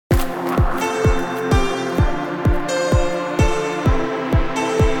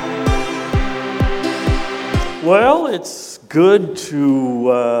Well, it's good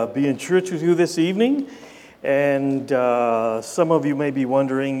to be in church with you this evening. And some of you may be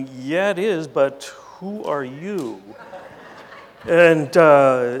wondering, yeah, it is, but who are you? And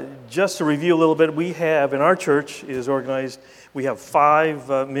just to review a little bit, we have, in our church is organized, we have five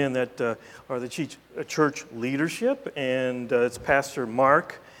men that are the church leadership. And it's Pastor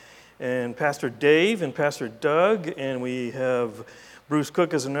Mark and Pastor Dave and Pastor Doug. And we have Bruce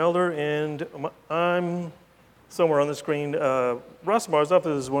Cook as an elder, and I'm somewhere on the screen. Russ Marzolf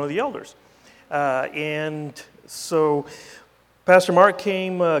is one of the elders. And so Pastor Mark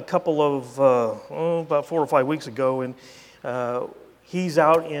came a couple of, about 4 or 5 weeks ago, and he's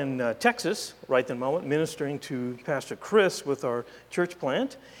out in Texas right at the moment ministering to Pastor Chris with our church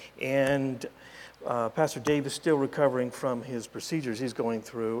plant. And Pastor Dave is still recovering from his procedures he's going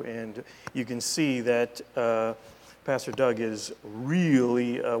through, and you can see that Pastor Doug is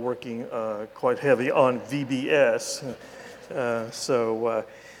really working quite heavy on VBS. So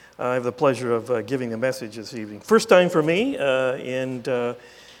I have the pleasure of giving the message this evening. First time for me, and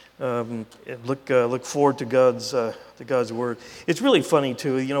look forward to God's word. It's really funny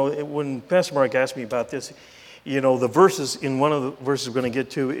too. You know, when Pastor Mark asked me about this, you know, the verses in one of the verses we're going to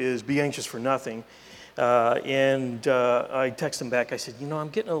get to is "Be anxious for nothing." And I texted him back. I said, you know, I'm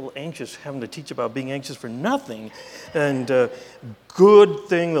getting a little anxious having to teach about being anxious for nothing. And good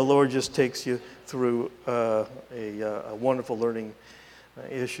thing the Lord just takes you through a wonderful learning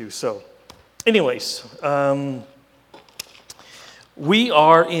issue. So anyways, we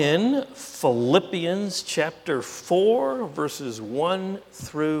are in Philippians chapter 4, verses 1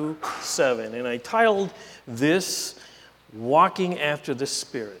 through 7. And I titled this, Walking After the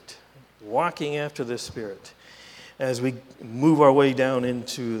Spirit. Walking after the Spirit, as we move our way down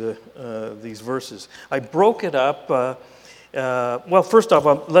into these verses. I broke it up. Well, first off,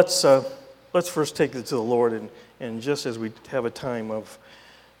 let's first take it to the Lord, and just as we have a time of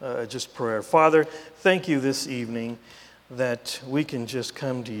just prayer. Father, thank you this evening that we can just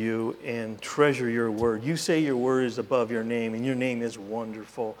come to you and treasure your word. You say your word is above your name, and your name is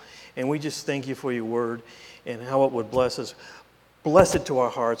wonderful. And we just thank you for your word and how it would bless us. Bless it to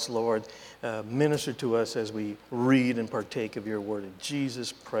our hearts, Lord. Minister to us as we read and partake of your word. In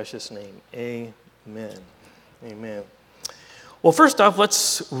Jesus' precious name, amen. Amen. Well, first off,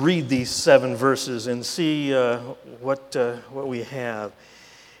 let's read these 7 verses and see what we have.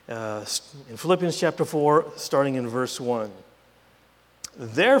 In Philippians chapter 4, starting in verse 1.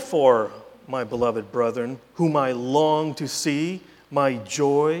 Therefore, my beloved brethren, whom I long to see, my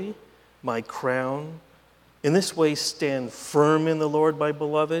joy, my crown, in this way stand firm in the Lord, my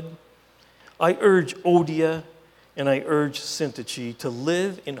beloved. I urge Odia and I urge Syntyche to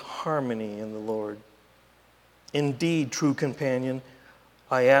live in harmony in the Lord. Indeed, true companion,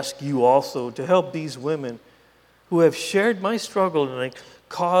 I ask you also to help these women who have shared my struggle in the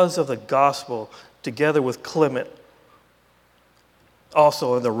cause of the gospel, together with Clement,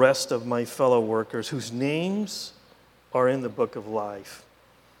 also and the rest of my fellow workers, whose names are in the book of life.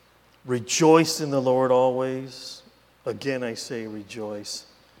 Rejoice in the Lord always. Again, I say rejoice.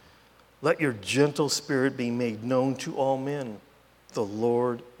 Let your gentle spirit be made known to all men. The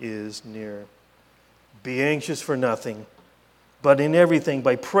Lord is near. Be anxious for nothing, but in everything,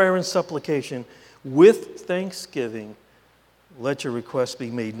 by prayer and supplication, with thanksgiving, let your requests be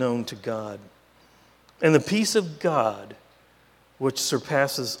made known to God. And the peace of God, which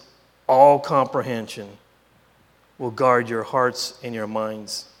surpasses all comprehension, will guard your hearts and your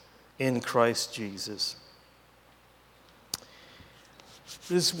minds in Christ Jesus.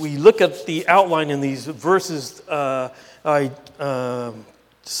 As we look at the outline in these verses, I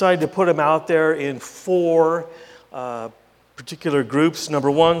decided to put them out there in 4 particular groups.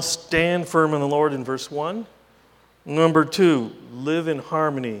 Number 1, stand firm in the Lord in verse 1. Number 2, live in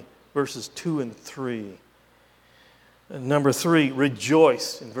harmony, verses 2 and 3. And number 3,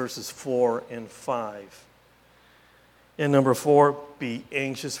 rejoice in verses 4 and 5. And number 4, be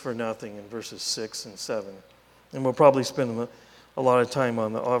anxious for nothing in verses 6 and 7. And we'll probably spend a lot of time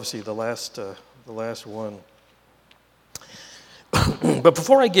on, obviously, the last one. But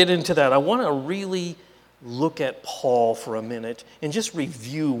before I get into that, I want to really look at Paul for a minute and just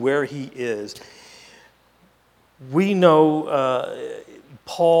review where he is. We know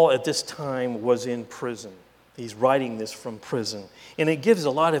Paul at this time was in prison. He's writing this from prison. And it gives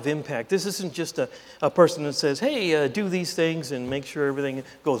a lot of impact. This isn't just a person that says, hey, do these things and make sure everything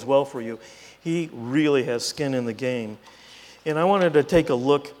goes well for you. He really has skin in the game. And I wanted to take a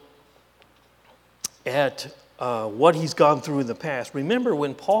look at what he's gone through in the past. Remember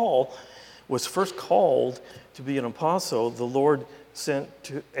when Paul was first called to be an apostle, the Lord sent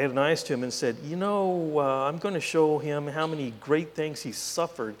Ananias to him and said, I'm going to show him how many great things he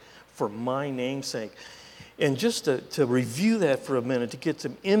suffered for my name's sake. And just to review that for a minute, to get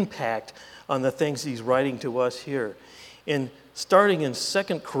some impact on the things he's writing to us here. And starting in 2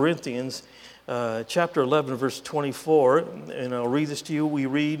 Corinthians chapter 11, verse 24, and I'll read this to you. We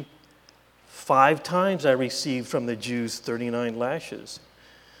read, 5 times I received from the Jews 39 lashes.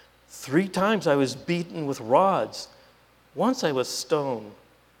 3 times I was beaten with rods. Once I was stoned.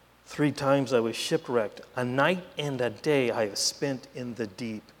 3 times I was shipwrecked. A night and a day I have spent in the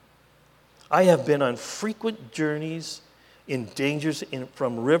deep. I have been on frequent journeys, in dangers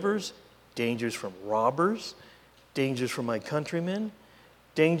from rivers, dangers from robbers, dangers from my countrymen,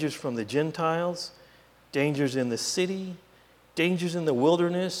 dangers from the Gentiles, dangers in the city, dangers in the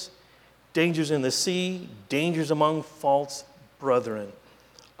wilderness, dangers in the sea, dangers among false brethren.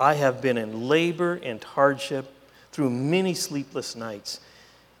 I have been in labor and hardship through many sleepless nights,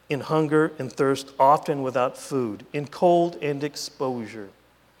 in hunger and thirst, often without food, in cold and exposure.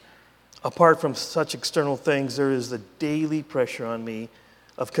 Apart from such external things, there is the daily pressure on me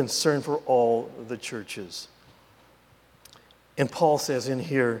of concern for all the churches. And Paul says in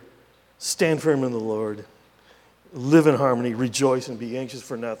here, stand firm in the Lord, live in harmony, rejoice, and be anxious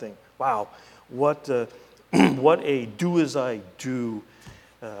for nothing. Wow, what a do-as-I-do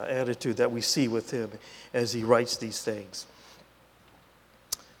attitude that we see with him as he writes these things.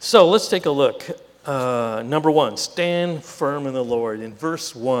 So let's take a look. Number 1, stand firm in the Lord. In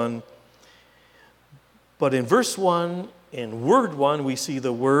verse 1, but in verse 1, in word 1, we see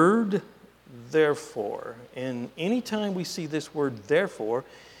the word therefore. And anytime we see this word therefore,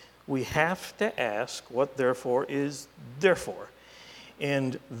 we have to ask what therefore is therefore.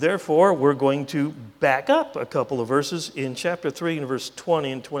 And therefore, we're going to back up a couple of verses in chapter 3 and verse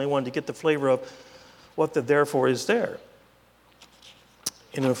 20 and 21 to get the flavor of what the therefore is there.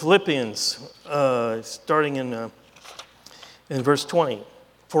 In Philippians, starting in verse 20,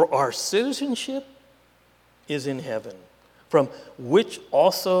 for our citizenship is in heaven, from which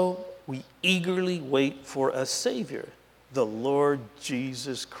also we eagerly wait for a Savior, the Lord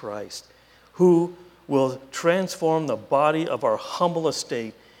Jesus Christ, who will transform the body of our humble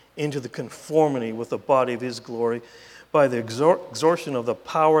estate into the conformity with the body of his glory by the exertion of the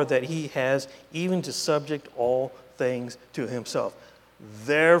power that he has, even to subject all things to himself.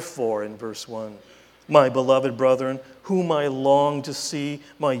 Therefore, in verse 1, my beloved brethren, whom I long to see,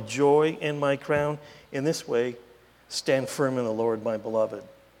 my joy and my crown, in this way, stand firm in the Lord, my beloved.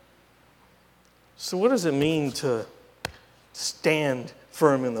 So what does it mean to stand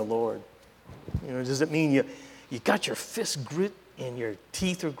firm in the Lord? Does it mean you got your fists grit and your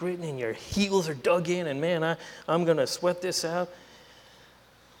teeth are gritting and your heels are dug in and man, I'm going to sweat this out?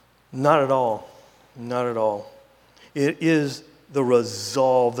 Not at all. Not at all. It is the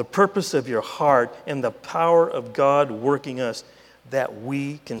resolve, the purpose of your heart and the power of God working us that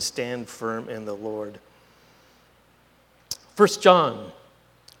we can stand firm in the Lord. 1 John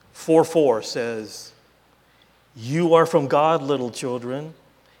 4:4 says, you are from God, little children.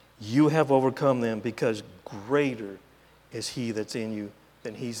 You have overcome them because greater is he that's in you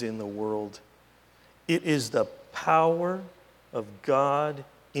than he's in the world. It is the power of God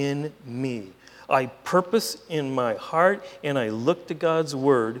in me. I purpose in my heart and I look to God's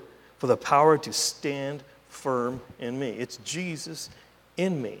word for the power to stand firm in me. It's Jesus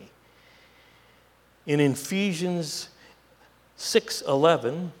in me. In Ephesians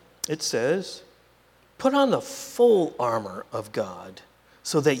 6:11, it says, put on the full armor of God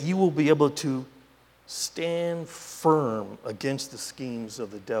so that you will be able to stand firm against the schemes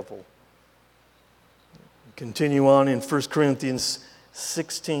of the devil. Continue on in 1 Corinthians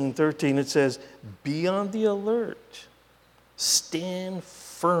 16:13, it says, be on the alert, stand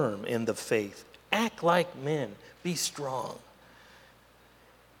firm in the faith, act like men, be strong.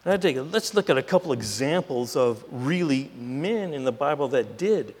 Let's look at a couple examples of really men in the Bible that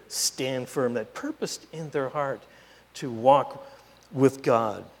did stand firm, that purposed in their heart to walk with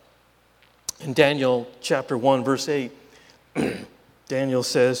God. In Daniel chapter 1, verse 8, Daniel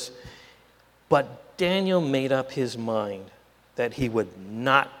says, but Daniel made up his mind that he would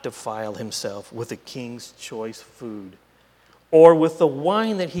not defile himself with the king's choice food or with the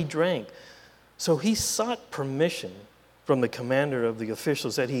wine that he drank. So he sought permission from the commander of the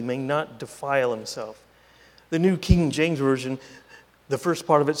officials that he may not defile himself. The New King James Version, the first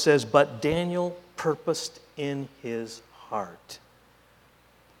part of it says, but Daniel purposed in his heart.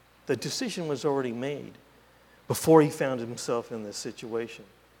 The decision was already made before he found himself in this situation.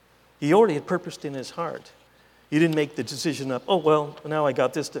 He already had purposed in his heart. He didn't make the decision up, oh, well, now I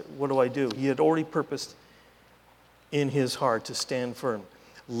got this, what do I do? He had already purposed in his heart to stand firm.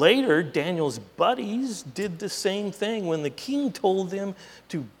 Later, Daniel's buddies did the same thing when the king told them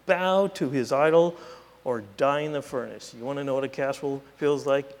to bow to his idol or die in the furnace. You want to know what a casserole feels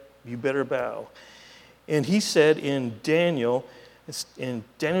like? You better bow. And he said in Daniel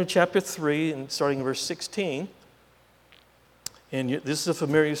chapter 3, and starting in verse 16, and this is a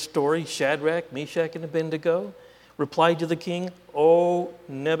familiar story, Shadrach, Meshach, and Abednego replied to the king, "O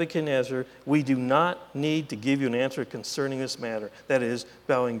Nebuchadnezzar, we do not need to give you an answer concerning this matter," that is,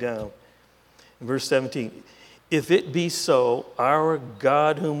 bowing down. In verse 17, "If it be so, our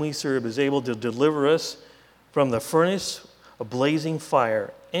God whom we serve is able to deliver us from the furnace of blazing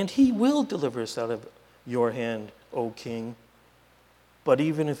fire, and he will deliver us out of your hand, O king. But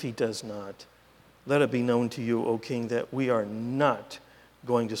even if he does not, let it be known to you, O king, that we are not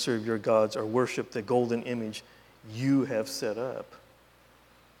going to serve your gods or worship the golden image you have set up."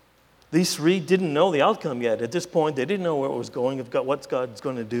 These three didn't know the outcome yet. At this point, they didn't know where it was going, what God's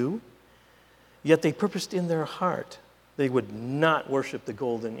going to do. Yet they purposed in their heart they would not worship the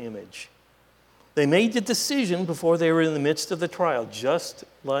golden image. They made the decision before they were in the midst of the trial, just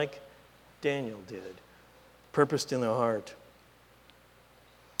like Daniel did. Purposed in their heart.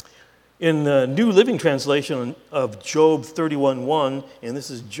 In the New Living Translation of Job 31:1, and this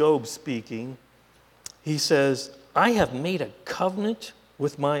is Job speaking, he says, "I have made a covenant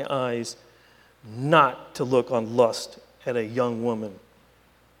with my eyes not to look on lust at a young woman."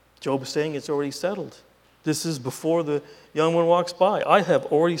 Job is saying it's already settled. This is before the young one walks by. I have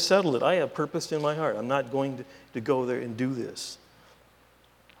already settled it. I have purposed in my heart. I'm not going to go there and do this.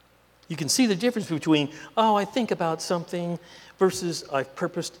 You can see the difference between, I think about something, versus I've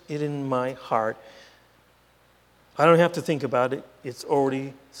purposed it in my heart. I don't have to think about it. It's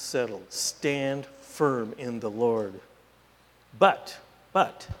already settled. Stand firm in the Lord. But,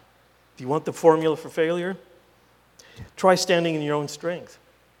 if you want the formula for failure, try standing in your own strength.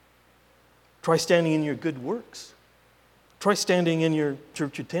 Try standing in your good works. Try standing in your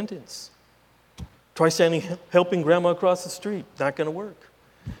church attendance. Try standing helping grandma across the street. Not going to work.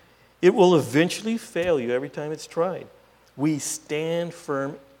 It will eventually fail you every time it's tried. We stand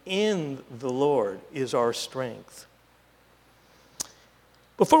firm in the Lord is our strength.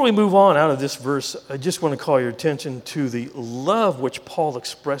 Before we move on out of this verse, I just want to call your attention to the love which Paul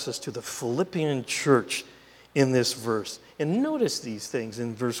expresses to the Philippian church in this verse. And notice these things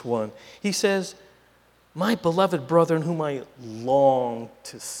in verse 1. He says, "My beloved brethren whom I long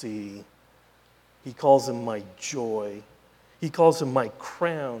to see." He calls them my joy. He calls them my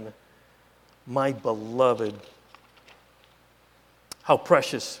crown, my beloved. How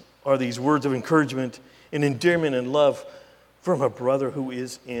precious are these words of encouragement and endearment and love from a brother who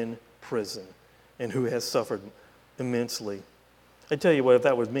is in prison and who has suffered immensely. I tell you what, if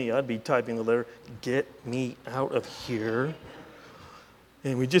that was me, I'd be typing the letter, "Get me out of here."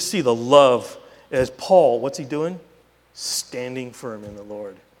 And we just see the love as Paul, what's he doing? Standing firm in the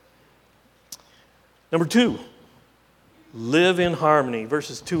Lord. Number 2, live in harmony,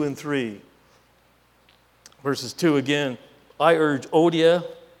 verses 2 and 3. Verses 2 again, "I urge Odia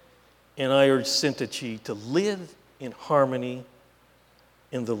and I urge Syntyche to live in harmony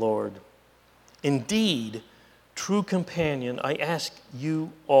in the Lord. Indeed, true companion, I ask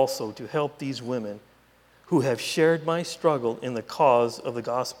you also to help these women who have shared my struggle in the cause of the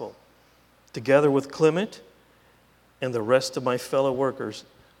gospel, together with Clement and the rest of my fellow workers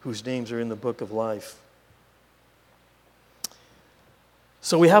whose names are in the book of life."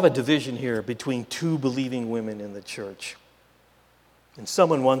 So we have a division here between two believing women in the church. And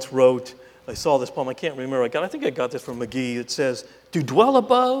someone once wrote, I saw this poem, I can't remember, I think I got this from McGee. It says, "To dwell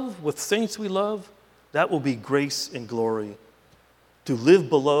above with saints we love, that will be grace and glory. To live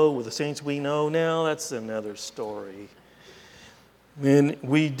below with the saints we know, now that's another story." And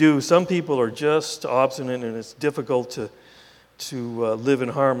we do. Some people are just obstinate and it's difficult to live in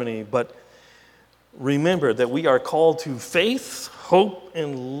harmony. But remember that we are called to faith, hope,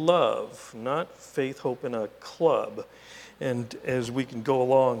 and love, not faith, hope, and a club. And as we can go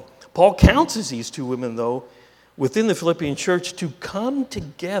along, Paul counsels these two women, though, within the Philippian church to come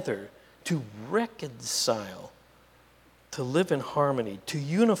together, to reconcile, to live in harmony, to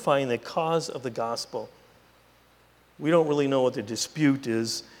unify in the cause of the gospel. We don't really know what the dispute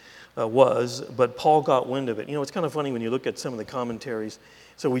was, but Paul got wind of it. You know, it's kind of funny when you look at some of the commentaries.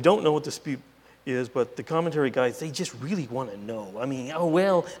 So we don't know what the dispute is, but the commentary guys, they just really want to know. I mean,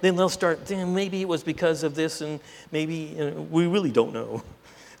 then they'll start, then maybe it was because of this, and maybe, we really don't know.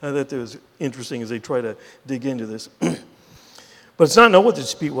 That was interesting as they try to dig into this. But it's not know what the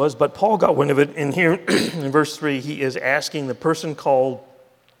dispute was, but Paul got wind of it, and here in verse 3, he is asking the person called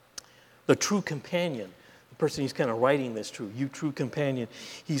the true companion, the person he's kind of writing this to, you true companion,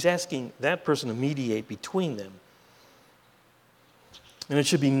 he's asking that person to mediate between them. And it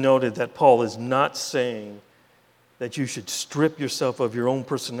should be noted that Paul is not saying that you should strip yourself of your own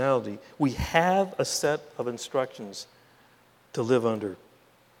personality. We have a set of instructions to live under,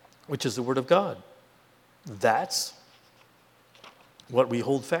 which is the Word of God. That's what we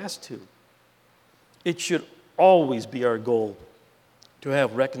hold fast to. It should always be our goal to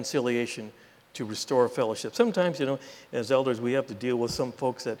have reconciliation, to restore fellowship. Sometimes, as elders, we have to deal with some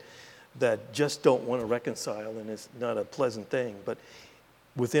folks that just don't want to reconcile, and it's not a pleasant thing. But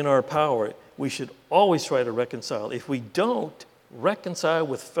within our power, we should always try to reconcile. If we don't reconcile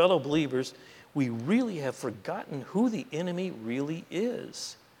with fellow believers, we really have forgotten who the enemy really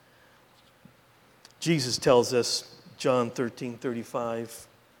is. Jesus tells us, John 13:35,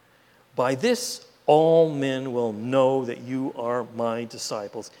 "By this all men will know that you are my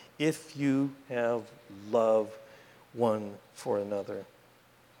disciples, if you have love one for another."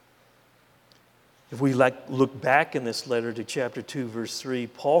 If we look back in this letter to chapter 2, verse 3,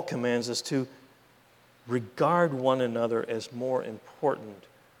 Paul commands us to regard one another as more important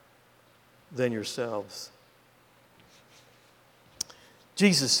than yourselves.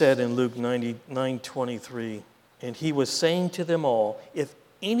 Jesus said in Luke 9:23, "And he was saying to them all, if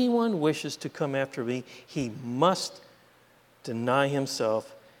anyone wishes to come after me, he must deny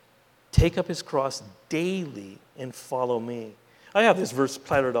himself, take up his cross daily, and follow me." I have this verse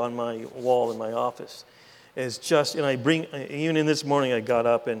plastered on my wall in my office. Even in this morning I got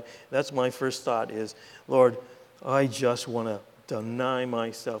up, and that's my first thought is, Lord, I just want to deny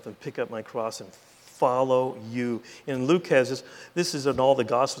myself and pick up my cross and follow you. And Luke has this is in all the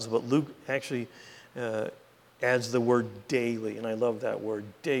Gospels, but Luke actually adds the word daily, and I love that word,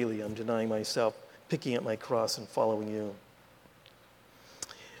 daily. I'm denying myself, picking up my cross and following you.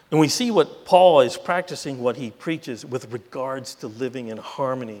 And we see what Paul is practicing, what he preaches with regards to living in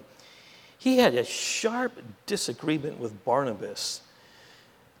harmony. He had a sharp disagreement with Barnabas.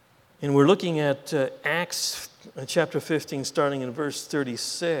 And we're looking at Acts chapter 15, starting in verse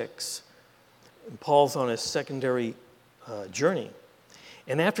 36. And Paul's on a secondary journey.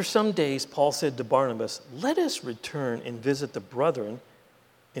 And after some days, Paul said to Barnabas, "Let us return and visit the brethren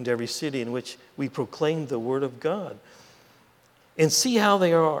in every city in which we proclaim the word of God, and see how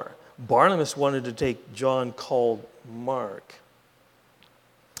they are." Barnabas wanted to take John, called Mark,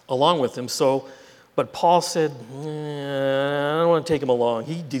 along with him. But Paul said, I don't want to take him along.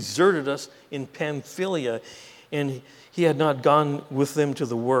 He deserted us in Pamphylia, and he had not gone with them to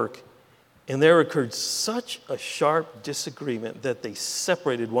the work. And there occurred such a sharp disagreement that they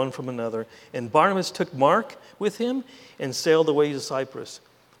separated one from another. And Barnabas took Mark with him and sailed away to Cyprus.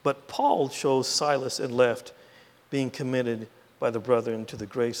 But Paul chose Silas and left, being committed by the brethren to the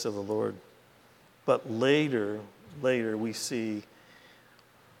grace of the Lord. But later we see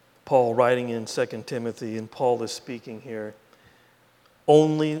Paul writing in 2 Timothy, and Paul is speaking here,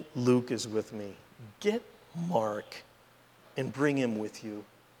 "Only Luke is with me. Get Mark and bring him with you,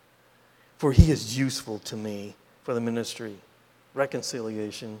 for he is useful to me for the ministry,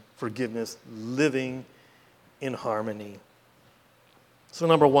 reconciliation, forgiveness, living in harmony." So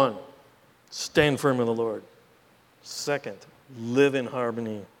number one, stand firm in the Lord. Second, live in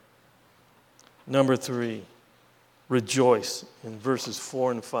harmony. Number three, rejoice in verses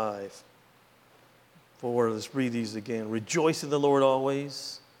 4 and 5. Let's read these again. "Rejoice in the Lord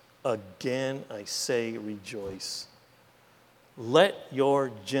always. Again, I say rejoice. Let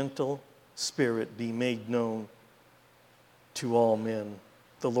your gentle spirit be made known to all men.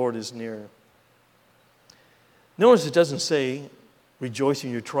 The Lord is near." Notice it doesn't say rejoice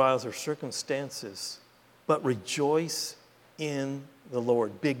in your trials or circumstances, but rejoice in the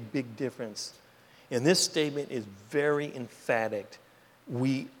Lord. Big difference. And this statement is very emphatic.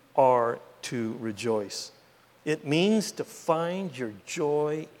 We are to rejoice. It means to find your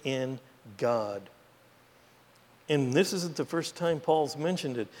joy in God. And this isn't the first time Paul's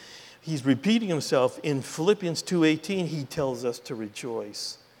mentioned it. He's repeating himself. In Philippians 2:18, he tells us to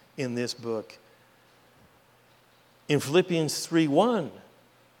rejoice in this book. In Philippians 3:1,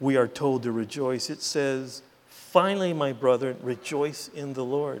 we are told to rejoice. It says, "Finally, my brethren, rejoice in the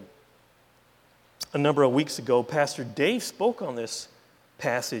Lord." A number of weeks ago, Pastor Dave spoke on this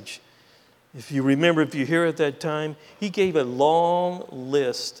passage. If you remember, if you hear at that time, he gave a long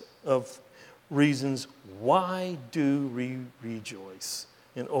list of reasons why do we rejoice,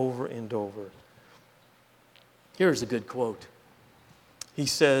 and over. Here's a good quote. He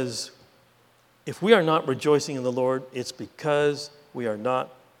says, "If we are not rejoicing in the Lord, it's because we are not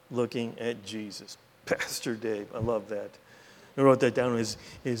looking at Jesus." Pastor Dave, I love that. I wrote that down as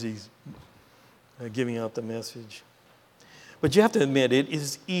he's giving out the message. But you have to admit, it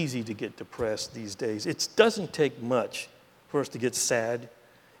is easy to get depressed these days. It doesn't take much for us to get sad.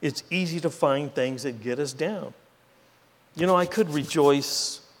 It's easy to find things that get us down. You know, I could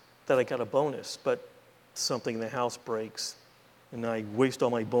rejoice that I got a bonus, but something in the house breaks, and I waste all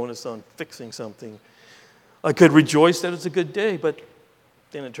my bonus on fixing something. I could rejoice that it's a good day, but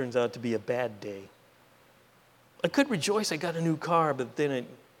then it turns out to be a bad day. I could rejoice I got a new car, but then it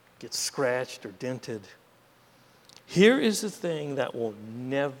gets scratched or dented. Here is the thing that will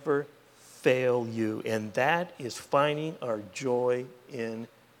never fail you, and that is finding our joy in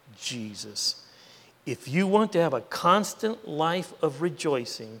Jesus. If you want to have a constant life of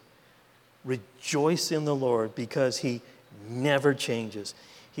rejoicing, rejoice in the Lord, because He never changes.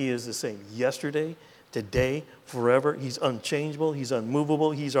 He is the same yesterday, today, forever. He's unchangeable. He's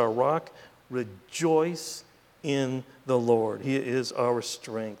unmovable. He's our rock. Rejoice in the Lord. He is our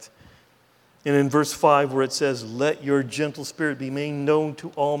strength. And in verse 5 where it says, let your gentle spirit be made known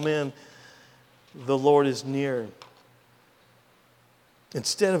to all men, the Lord is near.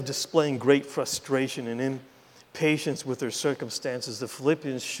 Instead of displaying great frustration and impatience with their circumstances, the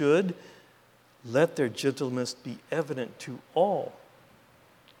Philippians should let their gentleness be evident to all.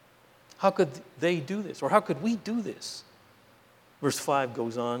 How could they do this? Or how could we do this? Verse 5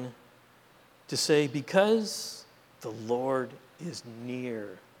 goes on to say, because the Lord is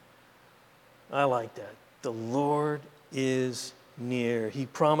near. I like that. The Lord is near. He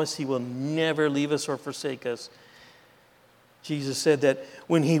promised He will never leave us or forsake us. Jesus said that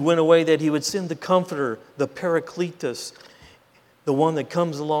when He went away, that He would send the Comforter, the Paracletus, the one that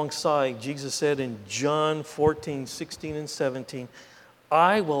comes alongside. Jesus said in John 14, 16, and 17,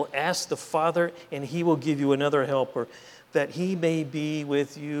 I will ask the Father, and He will give you another helper, that He may be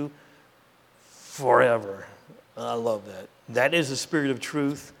with you forever. I love that. That is the Spirit of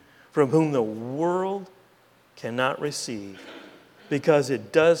truth, from whom the world cannot receive, because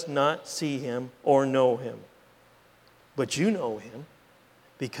it does not see Him or know Him. But you know Him,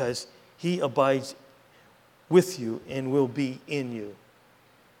 because He abides with you and will be in you.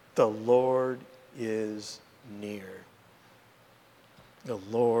 The Lord is near. The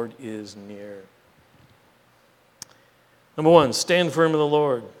Lord is near. Number 1, stand firm in the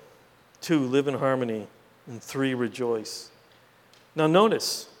Lord. 2, live in harmony. And 3, rejoice. Now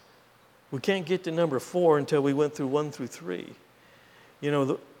notice, we can't get to number 4 until we went through 1 through 3. You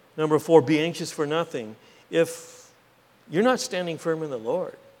know, number 4, be anxious for nothing. If you're not standing firm in the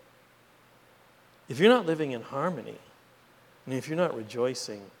Lord, if you're not living in harmony, and if you're not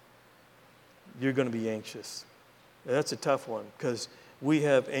rejoicing, you're going to be anxious. That's a tough one, because we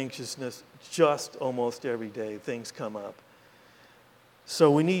have anxiousness just almost every day. Things come up.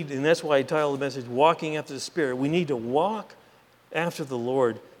 So we need, and that's why I titled the message, Walking After the Spirit. We need to walk after the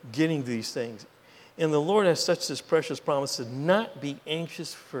Lord, getting these things. And the Lord has such this precious promise to not be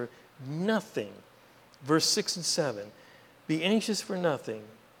anxious for nothing. Verse 6 and 7. Be anxious for nothing,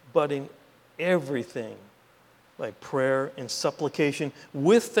 but in everything, by prayer and supplication,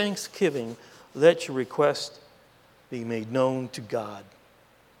 with thanksgiving, let your request be made known to God.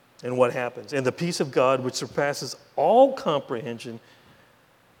 And what happens? And the peace of God, which surpasses all comprehension,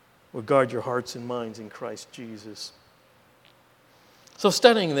 will guard your hearts and minds in Christ Jesus. So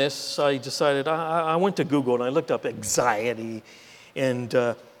studying this, I decided, I went to Google and I looked up anxiety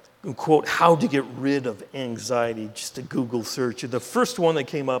and, quote, how to get rid of anxiety, just a Google search. And the first one that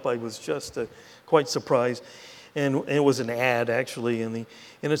came up, I was just quite surprised. And it was an ad, actually, and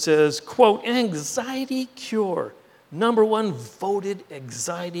it says, quote, anxiety cure. Number 1 voted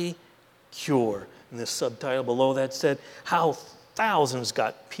anxiety cure. And the subtitle below that said, how thousands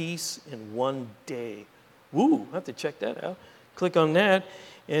got peace in one day. Woo, I have to check that out. Click on that,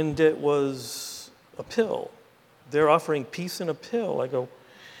 and it was a pill. They're offering peace in a pill. I go,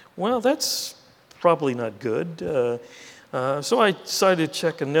 well, that's probably not good. So I decided to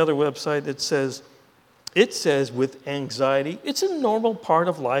check another website that says, it says with anxiety, it's a normal part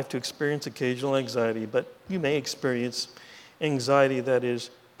of life to experience occasional anxiety, but you may experience anxiety that is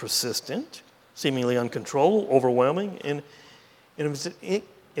persistent, seemingly uncontrollable, overwhelming, and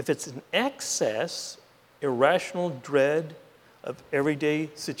if it's an excess, irrational dread of everyday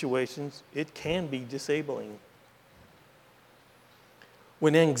situations, it can be disabling.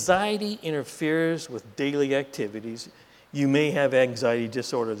 When anxiety interferes with daily activities, you may have anxiety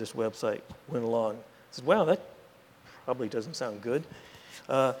disorder, this website went along. I said, wow, that probably doesn't sound good.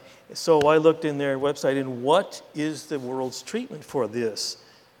 So I looked in their website, and what is the world's treatment for this?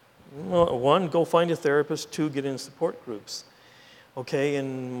 Well, 1, go find a therapist. 2, get in support groups. Okay,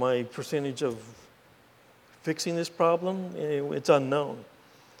 and my percentage of fixing this problem, it's unknown.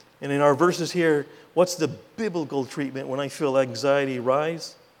 And in our verses here, what's the biblical treatment when I feel anxiety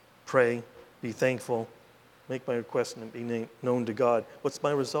rise? Pray, be thankful, make my request and be known to God. What's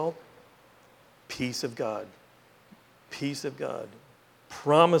my result? Peace of God. Peace of God.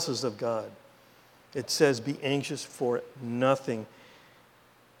 Promises of God. It says, be anxious for nothing.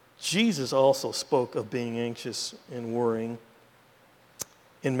 Jesus also spoke of being anxious and worrying.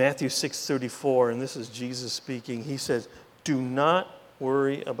 In Matthew 6:34, and this is Jesus speaking, he says, do not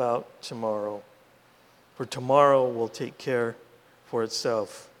worry about tomorrow, for tomorrow will take care for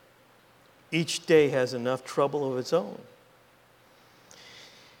itself. Each day has enough trouble of its own.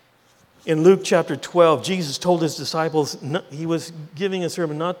 In Luke chapter 12, Jesus told his disciples, he was giving a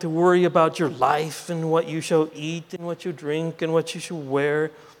sermon, not to worry about your life and what you shall eat and what you drink and what you shall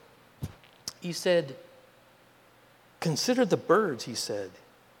wear. He said, consider the birds, he said.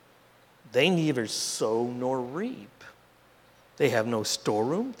 They neither sow nor reap. They have no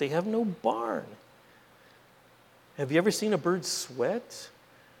storeroom. They have no barn. Have you ever seen a bird sweat?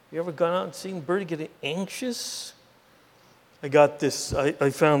 You ever gone out and seen a bird get anxious? I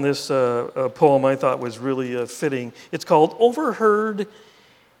found this poem I thought was really fitting. It's called Overheard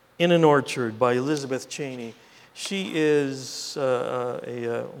in an Orchard by Elizabeth Cheney. She is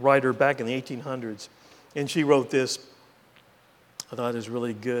a writer back in the 1800s, and she wrote this. I thought it was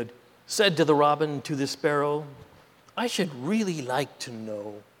really good. Said to the robin, to the sparrow, I should really like to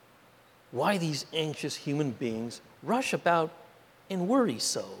know why these anxious human beings rush about and worry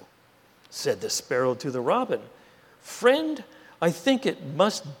so. Said the sparrow to the robin, friend, I think it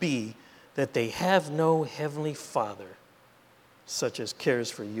must be that they have no heavenly Father, such as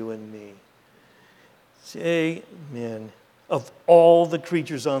cares for you and me. Amen. Of all the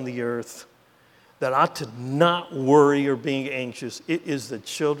creatures on the earth that ought to not worry or being anxious, it is the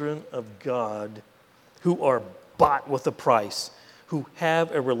children of God who are bought with a price, who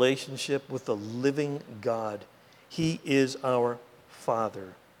have a relationship with the living God. He is our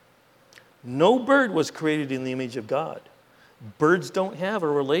Father. No bird was created in the image of God. Birds don't have a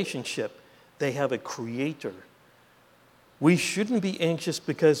relationship. They have a creator. We shouldn't be anxious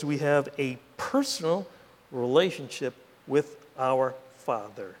because we have a personal relationship with our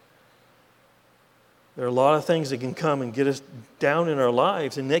Father. There are a lot of things that can come and get us down in our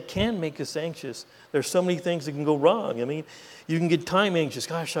lives, and that can make us anxious. There's so many things that can go wrong. I mean, you can get time anxious.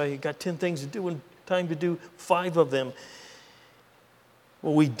 Gosh, I got 10 things to do and time to do 5 of them.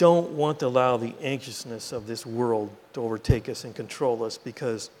 Well, we don't want to allow the anxiousness of this world to overtake us and control us,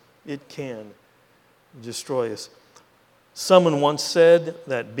 because it can destroy us. Someone once said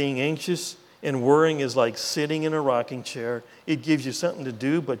that being anxious and worrying is like sitting in a rocking chair. It gives you something to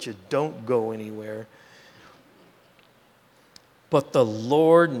do, but you don't go anywhere. But the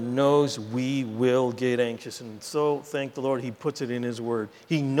Lord knows we will get anxious. And so, thank the Lord, He puts it in His Word.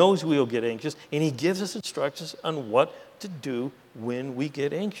 He knows we will get anxious, and He gives us instructions on what to do when we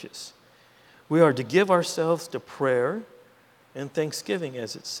get anxious. We are to give ourselves to prayer and thanksgiving,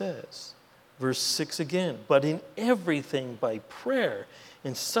 as it says. Verse 6 again, but in everything by prayer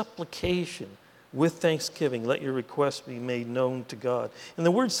and supplication with thanksgiving, let your requests be made known to God. And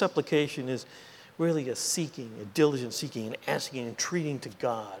the word supplication is really a seeking, a diligent seeking, and asking and entreating to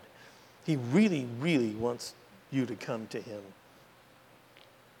God. He really, really wants you to come to Him.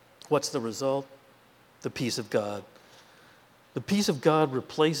 What's the result? The peace of God. The peace of God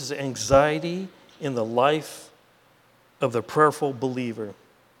replaces anxiety in the life of the prayerful believer.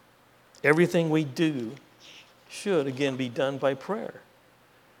 Everything we do should, again, be done by prayer.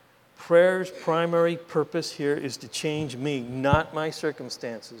 Prayer's primary purpose here is to change me, not my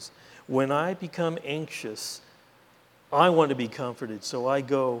circumstances. When I become anxious, I want to be comforted, so I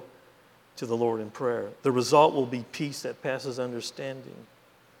go to the Lord in prayer. The result will be peace that passes understanding.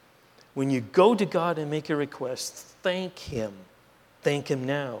 When you go to God and make a request, thank Him. Thank Him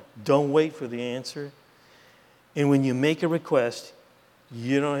now. Don't wait for the answer. And when you make a request,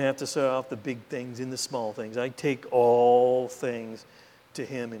 you don't have to set off the big things and the small things. I take all things to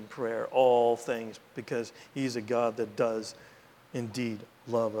Him in prayer, all things, because He's a God that does indeed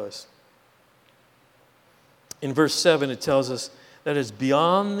love us. In verse 7, it tells us that it's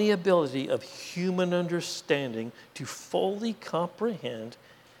beyond the ability of human understanding to fully comprehend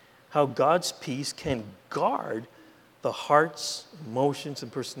how God's peace can guard the hearts, emotions,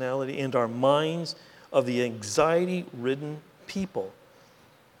 and personality and our minds of the anxiety-ridden people.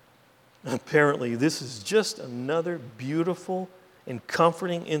 Apparently, this is just another beautiful and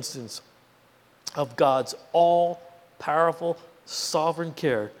comforting instance of God's all-powerful, sovereign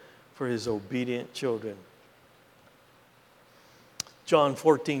care for His obedient children. John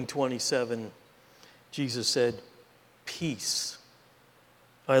 14:27, Jesus said, peace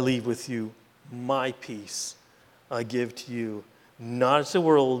I leave with you. My peace I give to you. Not as the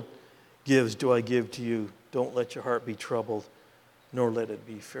world gives do I give to you. Don't let your heart be troubled, nor let it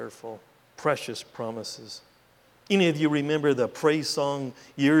be fearful. Precious promises. Any of you remember the praise song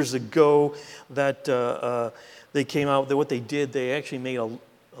years ago that they came out, that what they did, they actually made a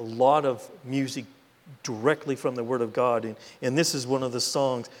lot of music directly from the Word of God. And this is one of the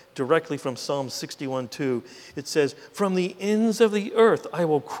songs directly from Psalm 61:2. It says, from the ends of the earth I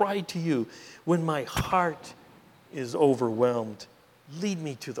will cry to you when my heart is overwhelmed. Lead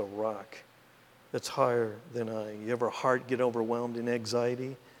me to the rock that's higher than I. You ever heart get overwhelmed in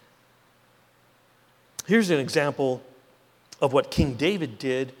anxiety? Here's an example of what King David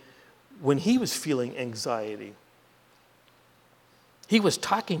did when he was feeling anxiety. He was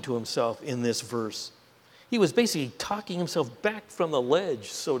talking to himself in this verse. He was basically talking himself back from the ledge,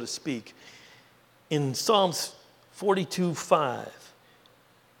 so to speak. In Psalms 42:5,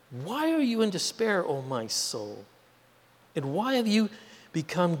 why are you in despair, O my soul? And why have you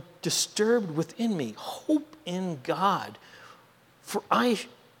become disturbed within me? Hope in God, for I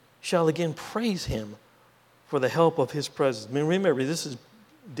shall again praise him for the help of his presence. I mean, remember, this is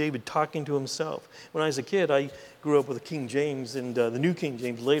David talking to himself. When I was a kid, I grew up with the King James and the New King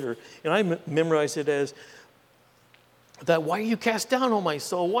James later, and I memorized it as that, why are you cast down, O my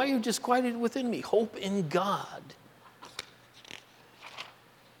soul? Why are you disquieted within me? Hope in God.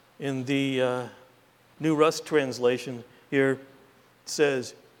 In the New Russ translation here, it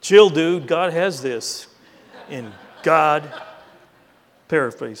says, chill, dude, God has this. And God,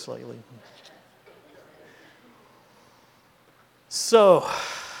 paraphrase slightly. So,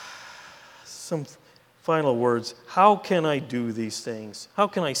 some final words. How can I do these things? How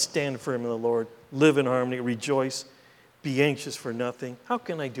can I stand firm in the Lord, live in harmony, rejoice, be anxious for nothing? How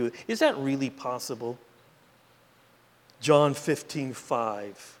can I do it? Is that really possible? John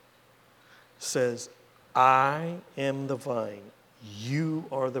 15:5 says, I am the vine, you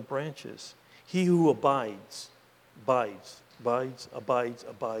are the branches. He who abides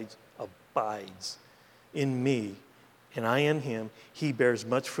in me, and I in him, he bears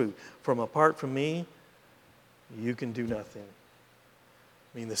much fruit. From apart from me, you can do nothing.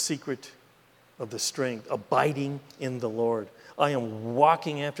 I mean, the secret of the strength, abiding in the Lord. I am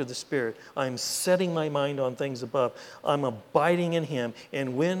walking after the Spirit. I'm setting my mind on things above. I'm abiding in him.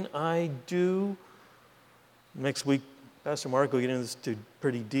 And when I do, next week, Pastor Mark will get into this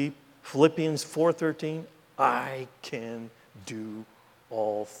pretty deep. Philippians 4:13, I can do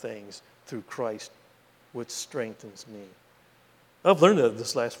all things through Christ, which strengthens me. I've learned that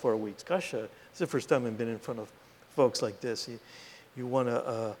this last 4 weeks. Gosh, it's the first time I've been in front of folks like this. You want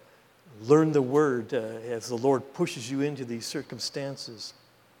to learn the Word as the Lord pushes you into these circumstances.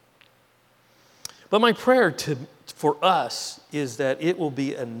 But my prayer for us is that it will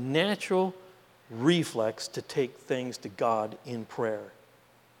be a natural reflex to take things to God in prayer.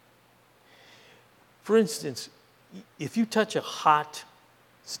 For instance, if you touch a hot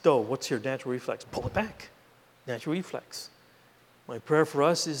stove, what's your natural reflex? Pull it back. Natural reflex. My prayer for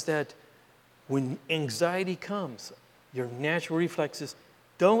us is that when anxiety comes, your natural reflex is,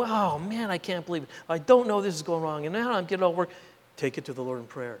 oh man, I can't believe it. I don't know this is going wrong, and now I'm getting all work. Take it to the Lord in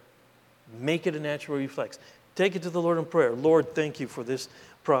prayer. Make it a natural reflex. Take it to the Lord in prayer. Lord, thank you for this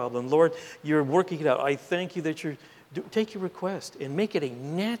problem. Lord, you're working it out. I thank you that take your request and make it a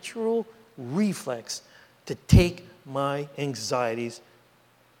natural reflex to take my anxieties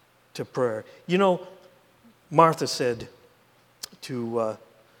to prayer. You know, Martha said to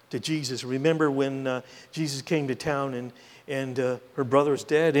Jesus, remember when Jesus came to town and her brother was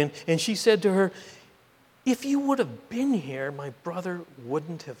dead, and she said to her, if you would have been here, my brother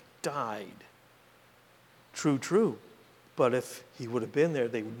wouldn't have died. True. But if he would have been there,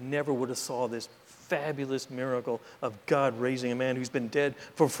 they never would have saw this fabulous miracle of God raising a man who's been dead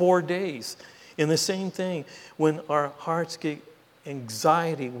for 4 days. And the same thing, when our hearts get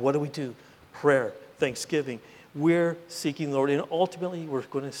anxiety, what do? Prayer, thanksgiving. We're seeking the Lord, and ultimately we're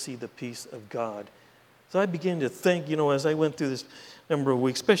going to see the peace of God. So I began to think, as I went through this number of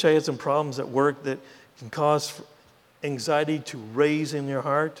weeks, especially I had some problems at work that can cause anxiety to raise in your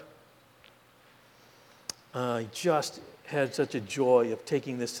heart. I just had such a joy of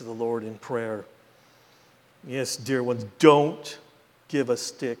taking this to the Lord in prayer. Yes, dear ones, don't give a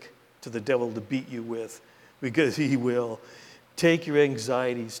stick to the devil to beat you with, because he will. Take your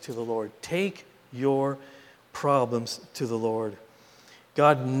anxieties to the Lord. Take your problems to the Lord.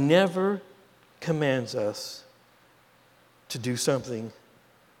 God never commands us to do something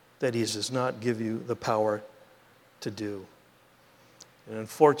that he does not give you the power to do. And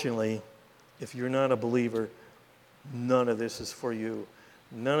unfortunately, if you're not a believer, none of this is for you.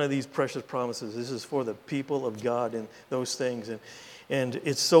 None of these precious promises. This is for the people of God and those things. And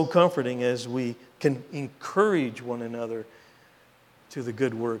it's so comforting as we can encourage one another to the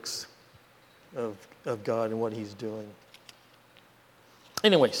good works of God and what He's doing.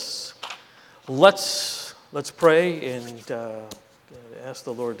 Anyways, let's pray and ask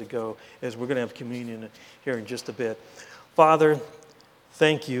the Lord to go as we're going to have communion here in just a bit. Father,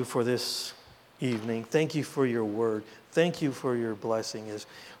 thank you for this evening. Thank you for your word. Thank you for your blessing as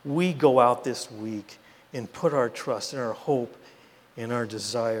we go out this week and put our trust and our hope and our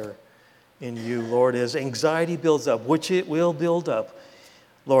desire in you, Lord. As anxiety builds up, which it will build up,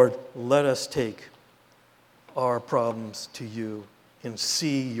 Lord, let us take our problems to you and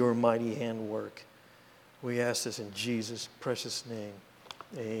see your mighty hand work. We ask this in Jesus' precious name.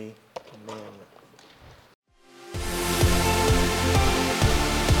 Amen.